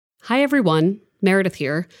Hi everyone, Meredith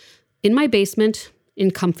here. In my basement, in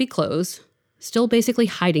comfy clothes, still basically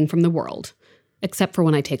hiding from the world, except for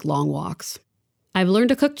when I take long walks. I've learned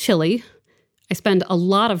to cook chili. I spend a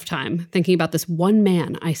lot of time thinking about this one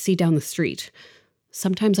man I see down the street.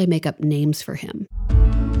 Sometimes I make up names for him.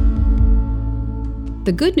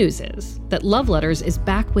 The good news is that Love Letters is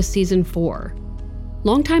back with Season 4.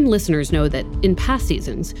 Longtime listeners know that in past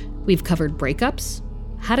seasons, we've covered breakups,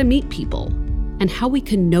 how to meet people, and how we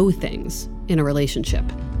can know things in a relationship.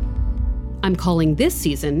 I'm calling this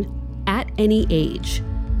season At Any Age.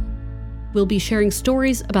 We'll be sharing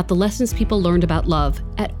stories about the lessons people learned about love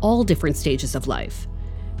at all different stages of life,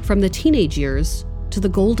 from the teenage years to the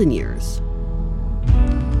golden years.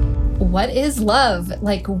 What is love?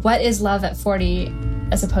 What is love at 40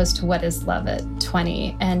 as opposed to what is love at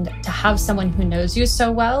 20? And to have someone who knows you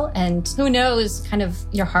so well and who knows kind of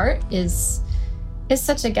your heart is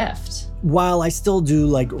such a gift. While I still do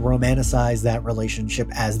romanticize that relationship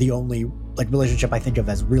as the only relationship I think of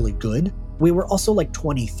as really good, we were also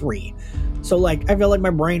 23. So I feel like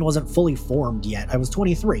my brain wasn't fully formed yet. I was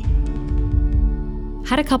 23.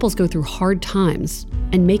 How do couples go through hard times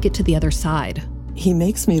and make it to the other side? He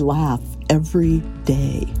makes me laugh every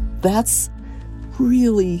day. That's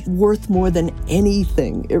really worth more than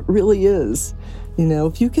anything. It really is.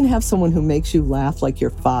 If you can have someone who makes you laugh like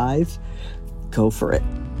you're 5, go for it.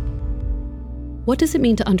 What does it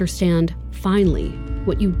mean to understand, finally,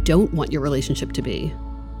 what you don't want your relationship to be?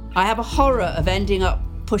 I have a horror of ending up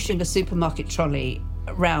pushing a supermarket trolley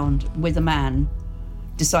around with a man,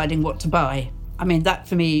 deciding what to buy. That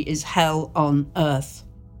for me is hell on earth.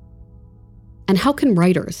 And how can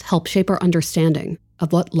writers help shape our understanding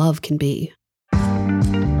of what love can be?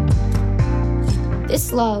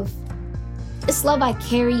 This love I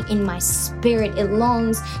carry in my spirit. It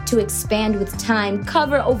longs to expand with time,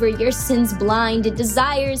 cover over your sins blind. It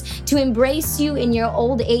desires to embrace you in your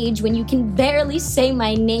old age when you can barely say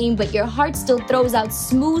my name, but your heart still throws out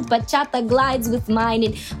smooth bachata glides with mine.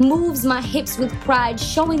 It moves my hips with pride,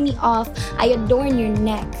 showing me off. I adorn your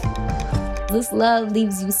neck. This love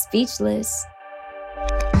leaves you speechless.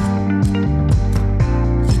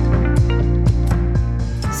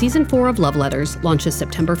 Season 4 of Love Letters launches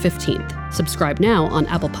September 15th. Subscribe now on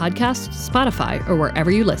Apple Podcasts, Spotify, or wherever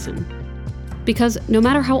you listen. Because no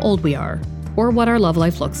matter how old we are, or what our love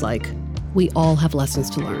life looks like, we all have lessons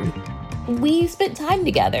to learn. We spent time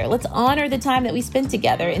together. Let's honor the time that we spent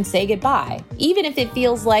together and say goodbye. Even if it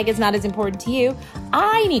feels like it's not as important to you,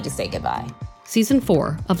 I need to say goodbye. Season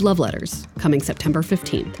 4 of Love Letters, coming September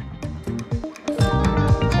 15th.